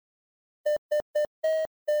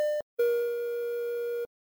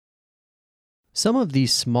Some of the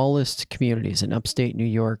smallest communities in upstate New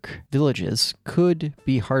York villages could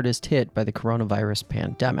be hardest hit by the coronavirus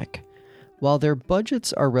pandemic. While their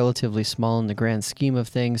budgets are relatively small in the grand scheme of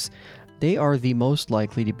things, they are the most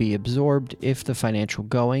likely to be absorbed if the financial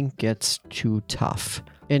going gets too tough.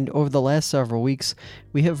 And over the last several weeks,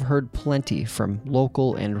 we have heard plenty from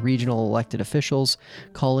local and regional elected officials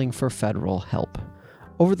calling for federal help.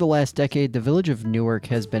 Over the last decade, the Village of Newark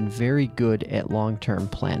has been very good at long-term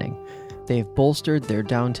planning. They've bolstered their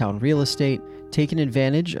downtown real estate, taken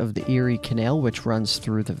advantage of the Erie Canal, which runs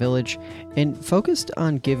through the village, and focused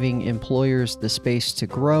on giving employers the space to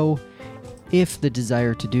grow if the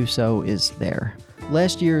desire to do so is there.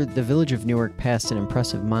 Last year, the Village of Newark passed an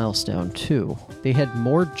impressive milestone, too. They had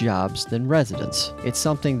more jobs than residents. It's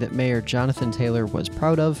something that Mayor Jonthan Taylor was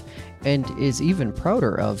proud of, and is even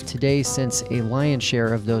prouder of today since a lion's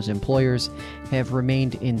share of those employers have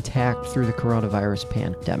remained intact through the coronavirus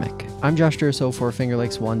pandemic. I'm Josh Durso for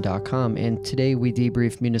FingerLakes1.com, and today we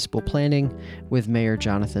debrief municipal planning with Mayor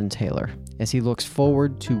Jonthan Taylor as he looks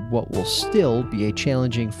forward to what will still be a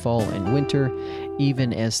challenging fall and winter,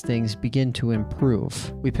 even as things begin to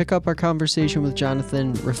improve. We pick up our conversation with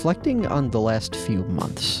Jonthan reflecting on the last few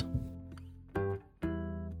months.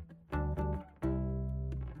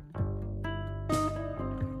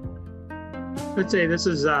 I'd say this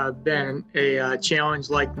has been a challenge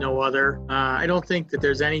like no other. I don't think that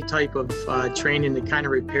there's any type of training that kind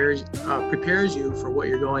of prepares you for what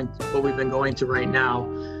we've been going through right now.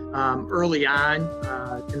 Early on,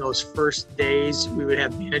 in those first days, we would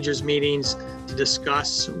have managers meetings to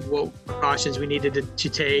discuss what precautions we needed to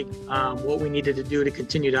take, what we needed to do to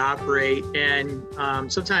continue to operate. And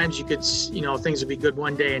sometimes things would be good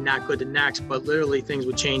one day and not good the next, but literally things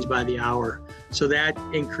would change by the hour. So that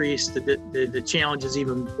increased the challenges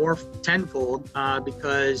even more tenfold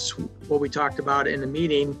because what we talked about in the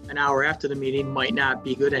meeting an hour after the meeting might not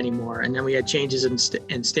be good anymore. And then we had changes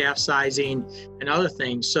in staff sizing and other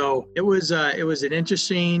things. So it was an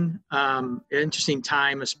interesting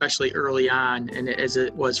time, especially early on, and as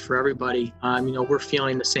it was for everybody. We're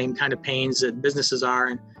feeling the same kind of pains that businesses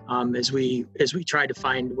are. As we try to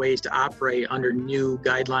find ways to operate under new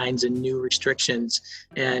guidelines and new restrictions,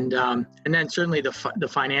 and then certainly the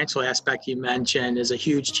financial aspect you mentioned is a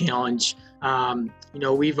huge challenge.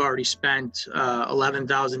 We've already spent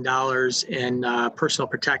 $11,000 in personal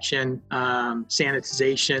protection,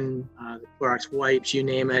 sanitization, Clorox wipes, you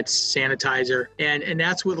name it, sanitizer, and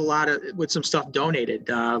that's with some stuff donated.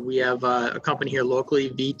 We have a company here locally,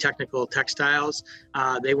 V Technical Textiles.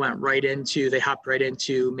 They hopped right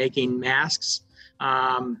into making masks,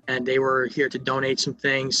 and they were here to donate some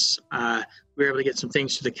things. We were able to get some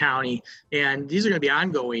things to the county, and these are going to be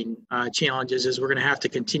ongoing challenges as we're going to have to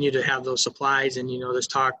continue to have those supplies. And there's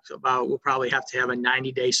talk about we'll probably have to have a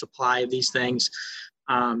 90-day supply of these things.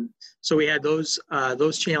 So we had those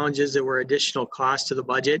challenges that were additional costs to the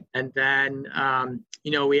budget, and then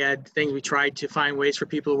we had things. We tried to find ways for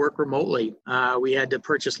people to work remotely. We had to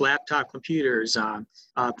purchase laptop computers,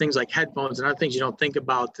 things like headphones and other things you don't think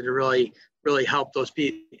about that really help those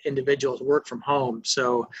individuals work from home.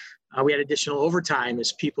 So we had additional overtime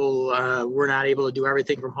as people were not able to do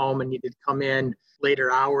everything from home and needed to come in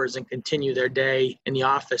later hours and continue their day in the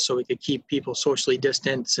office so we could keep people socially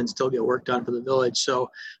distanced and still get work done for the village.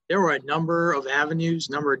 So there were a number of avenues,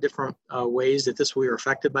 number of different ways that we were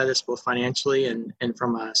affected by this, both financially and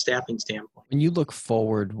from a staffing standpoint. When you look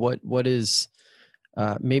forward, what is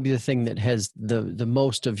maybe the thing that has the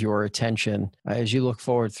most of your attention as you look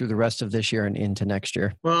forward through the rest of this year and into next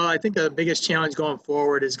year? Well, I think the biggest challenge going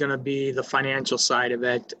forward is going to be the financial side of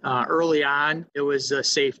it. Early on, it was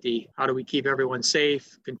safety. How do we keep everyone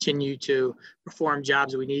safe, continue to perform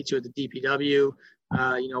jobs that we need to at the DPW?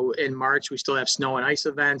 In March, we still have snow and ice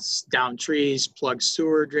events, down trees, plug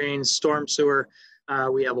sewer drains, storm sewer.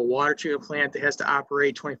 We have a water treatment plant that has to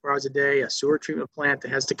operate 24 hours a day, a sewer treatment plant that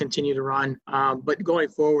has to continue to run. But going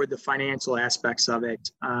forward, the financial aspects of it,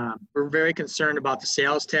 we're very concerned about the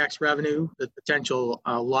sales tax revenue, the potential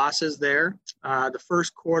losses there. The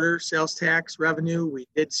first quarter sales tax revenue, we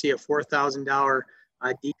did see a $4,000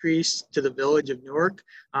 decrease to the Village of Newark.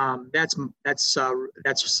 That's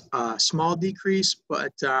a small decrease,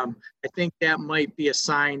 but I think that might be a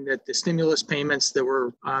sign that the stimulus payments that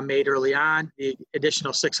were made early on, the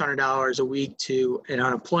additional $600 a week in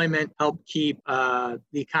unemployment, help keep the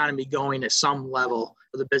economy going at some level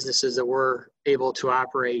for the businesses that were able to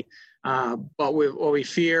operate. But what we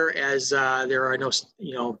fear as there are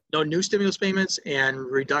no new stimulus payments and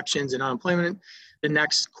reductions in unemployment, the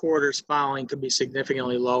next quarters following could be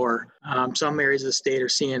significantly lower. Some areas of the state are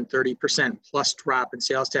seeing 30% plus drop in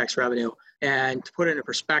sales tax revenue. And to put it into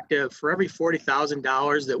perspective, for every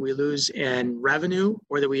 $40,000 that we lose in revenue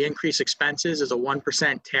or that we increase expenses is a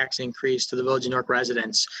 1% tax increase to the Village of Newark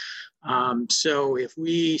residents. So if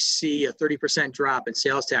we see a 30% drop in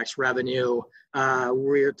sales tax revenue,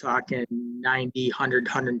 we're talking $90,000,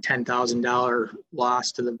 $100,000, $110,000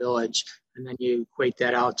 loss to the village. And then you equate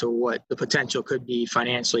that out to what the potential could be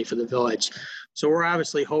financially for the village. So we're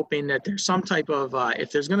obviously hoping that there's some type of,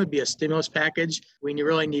 if there's going to be a stimulus package, we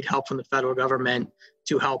really need help from the federal government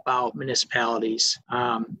to help out municipalities.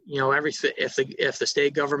 If the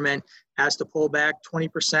state government has to pull back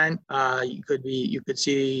 20%, you could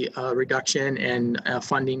see a reduction in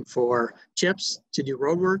funding for CHIPS to do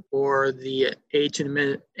road work, or the aid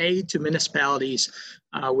to municipalities,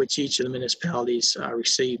 which each of the municipalities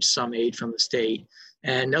receives some aid from the state.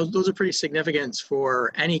 And those are pretty significant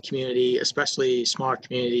for any community, especially smaller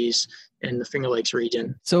communities in the Finger Lakes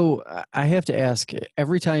region. So I have to ask,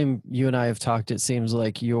 every time you and I have talked, it seems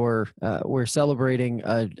like we're celebrating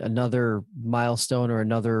another milestone or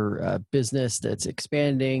another business that's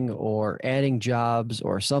expanding or adding jobs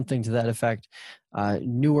or something to that effect.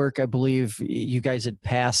 Newark, I believe you guys had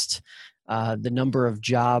passed the number of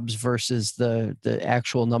jobs versus the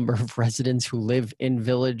actual number of residents who live in the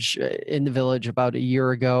village about a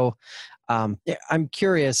year ago. I'm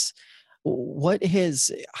curious,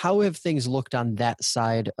 how have things looked on that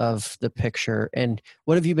side of the picture, and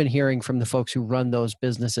what have you been hearing from the folks who run those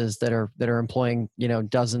businesses that are employing,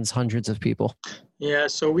 dozens, hundreds of people? Yeah,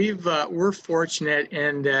 so we're fortunate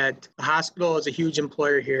in that the hospital is a huge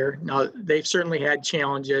employer here. Now, they've certainly had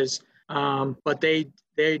challenges, but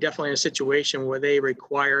they're definitely in a situation where they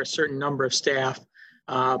require a certain number of staff.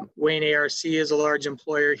 Wayne ARC is a large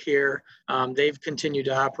employer here. They've continued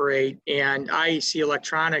to operate, and IEC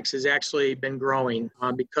Electronics has actually been growing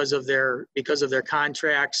because of their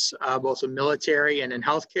contracts, both in military and in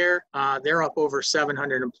healthcare. They're up over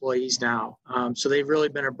 700 employees now. So they've really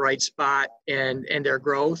been a bright spot in their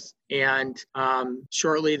growth. And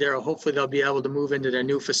shortly, hopefully they'll be able to move into their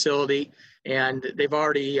new facility. And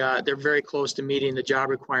they're very close to meeting the job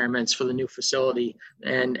requirements for the new facility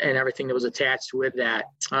and everything that was attached with that.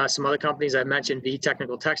 Some other companies I mentioned, V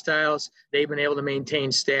Technical Textiles, they've been able to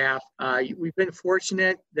maintain staff. We've been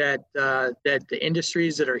fortunate that the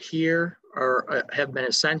industries that are here have been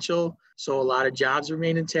essential. So a lot of jobs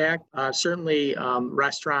remain intact. Certainly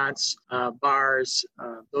restaurants, bars,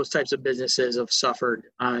 those types of businesses have suffered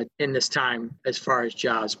in this time as far as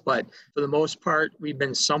jobs. But for the most part, we've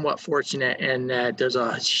been somewhat fortunate in that there's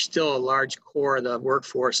still a large core of the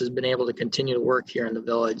workforce has been able to continue to work here in the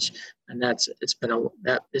village. And that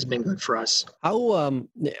has been good for us.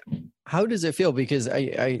 How does it feel? Because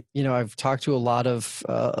I've talked to a lot of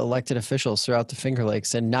elected officials throughout the Finger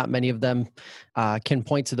Lakes, and not many of them can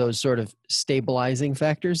point to those sort of stabilizing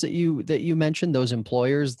factors that you mentioned, those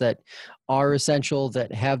employers that are essential,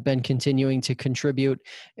 that have been continuing to contribute.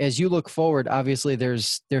 As you look forward, obviously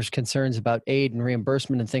there's concerns about aid and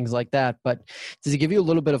reimbursement and things like that, but does it give you a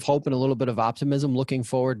little bit of hope and a little bit of optimism looking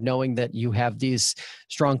forward, knowing that you have these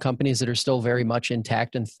strong companies that are still very much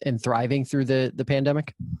intact and thriving through the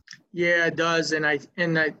pandemic? Yeah, it does. And I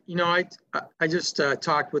just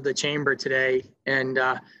talked with the chamber today and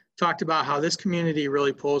talked about how this community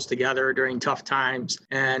really pulls together during tough times.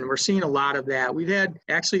 And we're seeing a lot of that. We've had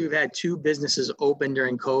two businesses open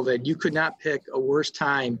during COVID. You could not pick a worse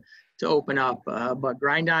time to open up, but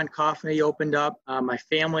Grind On Coffee opened up. My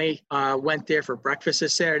family went there for breakfast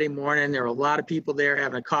this Saturday morning. There were a lot of people there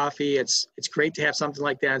having a coffee. It's great to have something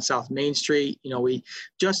like that on South Main Street.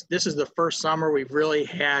 This is the first summer we've really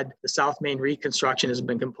had the South Main reconstruction has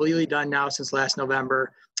been completely done now since last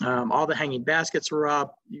November. All the hanging baskets were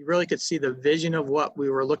up. You really could see the vision of what we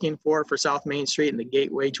were looking for South Main Street and the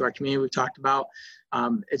gateway to our community we talked about.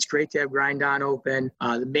 It's great to have Grind On open.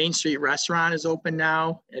 The Main Street restaurant is open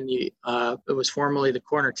now, and it was formerly the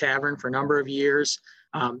Corner Tavern for a number of years.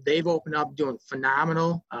 They've opened up, doing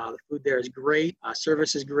phenomenal. The food there is great.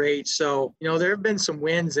 Service is great. So, there have been some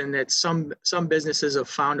wins, and that some businesses have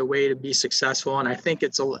found a way to be successful. And I think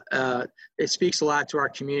it speaks a lot to our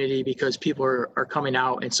community because people are coming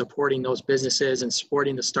out and supporting those businesses and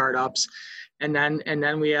supporting the startups. And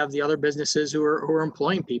then we have the other businesses who are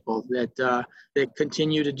employing people that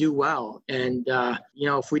continue to do well. And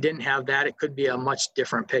if we didn't have that, it could be a much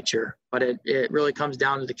different picture. But it really comes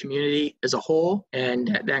down to the community as a whole, and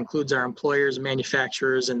that includes our employers,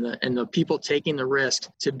 manufacturers, and the people taking the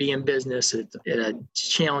risk to be in business at a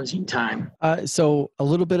challenging time. So a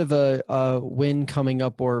little bit of a win coming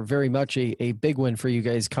up, or very much a big win for you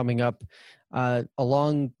guys coming up.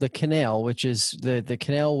 along the canal, which is the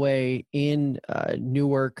canalway in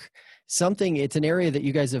Newark. It's an area that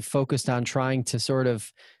you guys have focused on trying to sort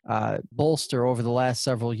of bolster over the last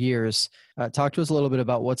several years. Talk to us a little bit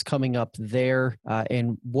about what's coming up there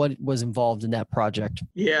and what was involved in that project.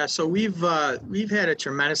 Yeah, so we've had a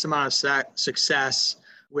tremendous amount of success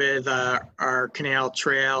with our canal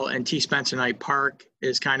trail, and T. Spencer Knight Park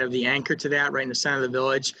is kind of the anchor to that, right in the center of the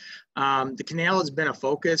village. The canal has been a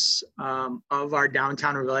focus of our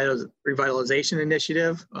downtown revitalization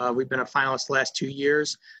initiative. We've been a finalist the last 2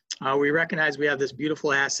 years. We recognize we have this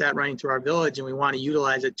beautiful asset running through our village, and we want to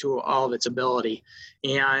utilize it to all of its ability.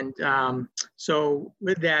 And so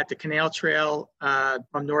with that, the canal trail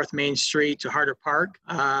from North Main Street to Harder Park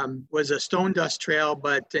was a stone dust trail,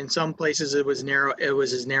 but in some places it was narrow. It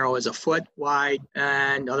was as narrow as a foot wide,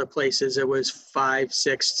 and other places it was 5,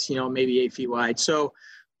 6, maybe 8 feet wide. So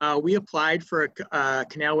we applied for a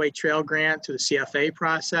Canalway Trail grant through the CFA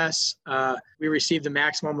process. We received the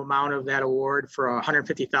maximum amount of that award for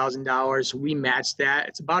 $150,000. We matched that.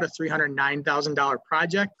 It's about a $309,000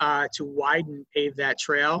 project to widen and pave that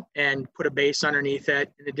trail and put a base underneath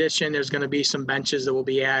it. In addition, there's going to be some benches that will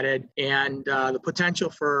be added, and the potential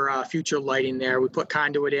for future lighting there. We put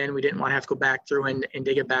conduit in. We didn't want to have to go back through and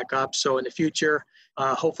dig it back up. So in the future,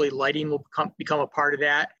 hopefully lighting will become a part of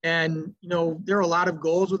that. And, there are a lot of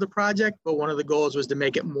goals with the project, but one of the goals was to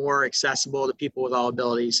make it more accessible to people with all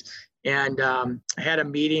abilities. And I had a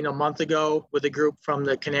meeting a month ago with a group from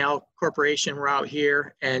the Canal Corporation. We're out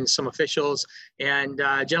here and some officials, and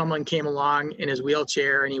a gentleman came along in his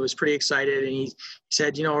wheelchair, and he was pretty excited. And he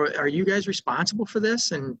said, are you guys responsible for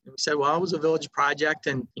this? And we said, well, it was a village project,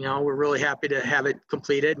 and, we're really happy to have it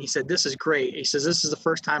completed. And he said, this is great. He says, this is the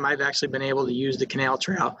first time I've actually been able to use the canal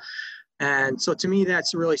trail. And so to me,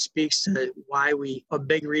 that's really speaks to a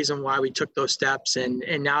big reason why we took those steps. And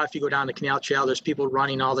now if you go down the canal trail, there's people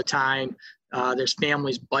running all the time. There's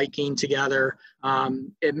families biking together.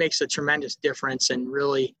 It makes a tremendous difference and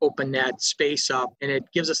really open that space up. And it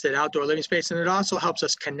gives us that outdoor living space. And it also helps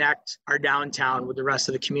us connect our downtown with the rest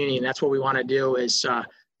of the community. And that's what we want to do is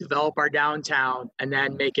develop our downtown and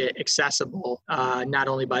then make it accessible, not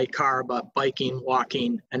only by car, but biking,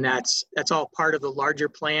 walking. And that's all part of the larger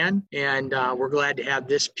plan. And we're glad to have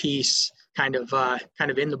this piece kind of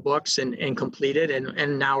in the books and completed.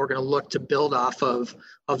 And now we're going to look to build off of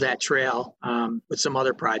that trail with some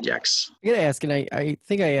other projects. I got to ask, and I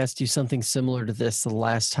think I asked you something similar to this the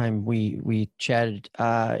last time we chatted.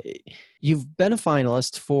 You've been a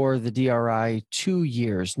finalist for the DRI 2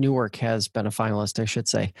 years. Newark has been a finalist, I should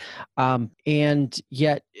say. And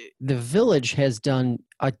yet the village has done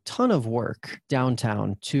a ton of work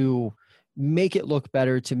downtown to make it look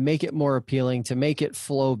better, to make it more appealing, to make it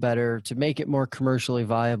flow better, to make it more commercially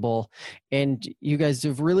viable. And you guys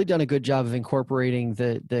have really done a good job of incorporating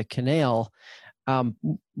the canal.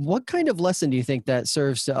 What kind of lesson do you think that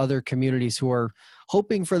serves to other communities who are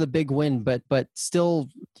hoping for the big win, but still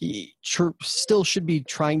should be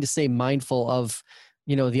trying to stay mindful of,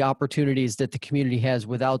 the opportunities that the community has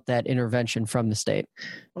without that intervention from the state?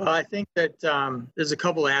 Well, I think that there's a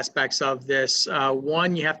couple aspects of this.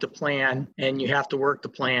 One, you have to plan and you have to work the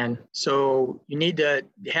plan. So you need to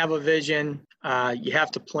have a vision. You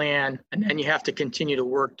have to plan, and then you have to continue to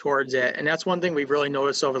work towards it. And that's one thing we've really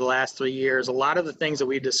noticed over the last 3 years. A lot of the things that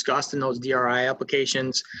we've discussed in those DRI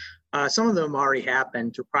applications, some of them already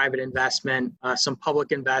happened through private investment, some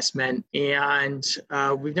public investment, and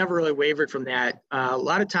we've never really wavered from that. A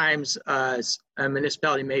lot of times, a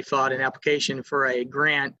municipality may fill out an application for a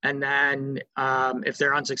grant, and then if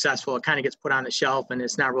they're unsuccessful, it kind of gets put on the shelf and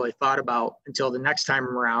it's not really thought about until the next time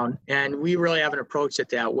around. And we really haven't approached it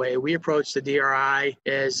that way. We approach the DRI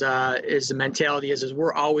is the mentality is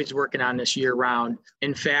we're always working on this year round.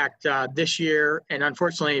 In fact, this year, and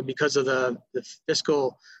unfortunately because of the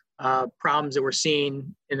fiscal problems that we're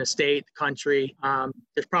seeing in the state, the country,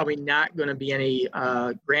 there's probably not going to be any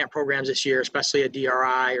grant programs this year, especially a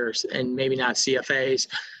DRI and maybe not CFAs.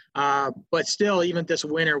 But still, even this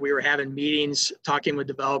winter, we were having meetings, talking with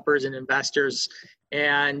developers and investors.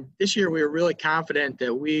 And this year, we were really confident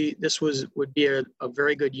that this would be a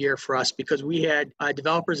very good year for us because we had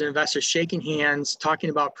developers and investors shaking hands, talking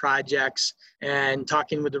about projects, and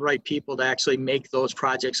talking with the right people to actually make those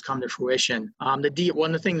projects come to fruition. One of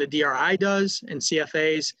the things the DRI does in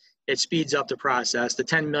CFAs, it speeds up the process. The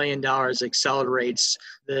 $10 million accelerates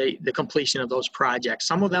the completion of those projects.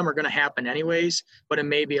 Some of them are going to happen anyways, but it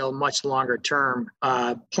may be a much longer term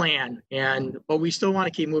plan. But we still want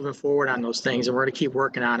to keep moving forward on those things, and we're going to keep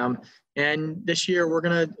working on them. And this year, we're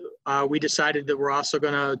going to we decided that we're also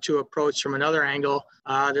going to approach from another angle.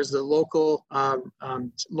 There's the local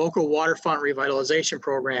waterfront revitalization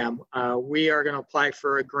program. We are going to apply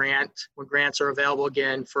for a grant when grants are available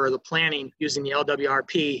again for the planning using the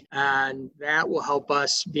LWRP, and that will help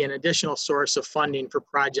us be an additional source of funding for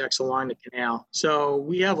projects along the canal. So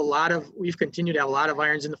we've continued to have a lot of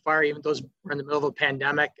irons in the fire, even though we're in the middle of a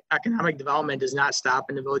pandemic. Economic development does not stop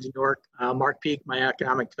in the Village of Newark. Mark Peak, my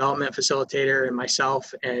economic development facilitator, and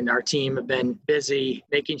myself and our team have been busy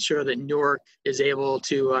making sure that Newark is able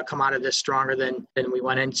to come out of this stronger than we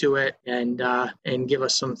went into it, and give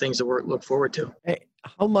us some things to look forward to. Hey,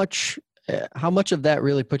 how much of that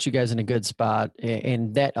really puts you guys in a good spot,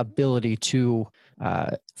 in that ability to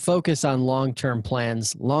focus on long-term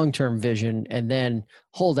plans, long-term vision, and then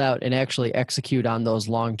hold out and actually execute on those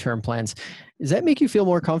long-term plans? Does that make you feel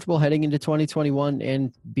more comfortable heading into 2021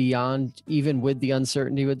 and beyond, even with the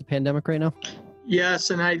uncertainty with the pandemic right now?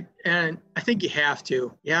 Yes, and I think you have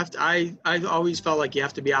to. I've always felt like you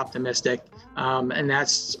have to be optimistic, and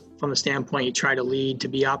that's from the standpoint you try to lead to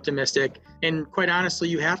be optimistic. And quite honestly,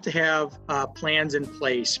 you have to have plans in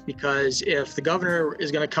place, because if the governor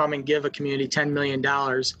is going to come and give a community $10 million,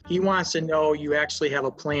 he wants to know you actually have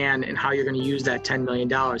a plan and how you're going to use that $10 million.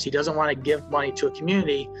 He doesn't want to give money to a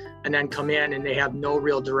community and then come in and they have no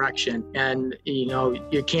real direction. And,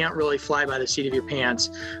 you can't really fly by the seat of your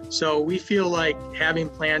pants. So we feel like having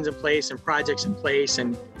plans in place and projects in place,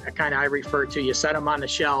 and I refer to, you set them on the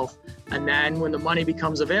shelf, and then when the money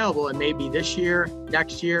becomes available, it may be this year,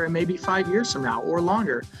 next year, and maybe 5 years from now or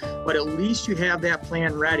longer, but at least you have that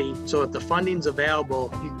plan ready. So if the funding's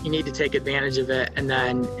available, you need to take advantage of it and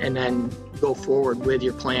then go forward with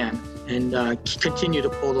your plan and continue to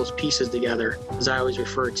pull those pieces together. As I always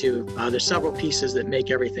refer to, there's several pieces that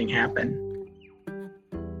make everything happen.